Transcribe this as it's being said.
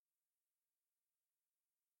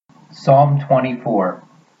Psalm 24.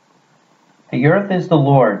 The earth is the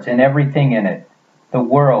Lord's and everything in it, the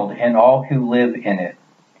world and all who live in it.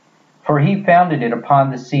 For he founded it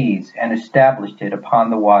upon the seas and established it upon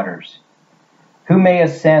the waters. Who may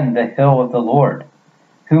ascend the hill of the Lord?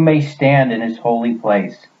 Who may stand in his holy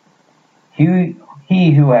place? He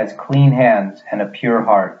who has clean hands and a pure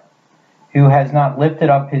heart, who has not lifted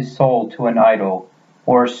up his soul to an idol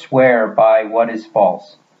or swear by what is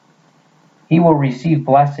false. He will receive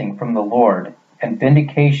blessing from the Lord and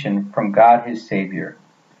vindication from God his Savior.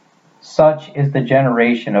 Such is the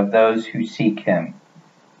generation of those who seek him,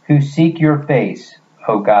 who seek your face,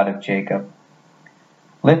 O God of Jacob.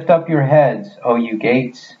 Lift up your heads, O you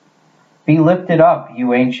gates. Be lifted up,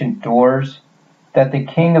 you ancient doors, that the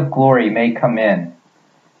King of glory may come in.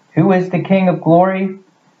 Who is the King of glory?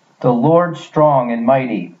 The Lord strong and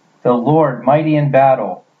mighty, the Lord mighty in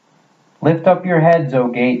battle. Lift up your heads, O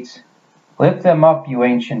gates. Lift them up, you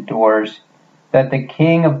ancient doors, that the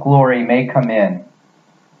King of glory may come in.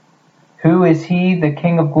 Who is he, the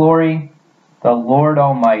King of glory? The Lord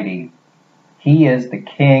Almighty. He is the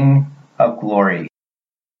King of glory.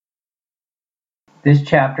 This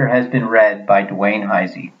chapter has been read by Dwayne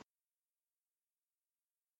Heisey.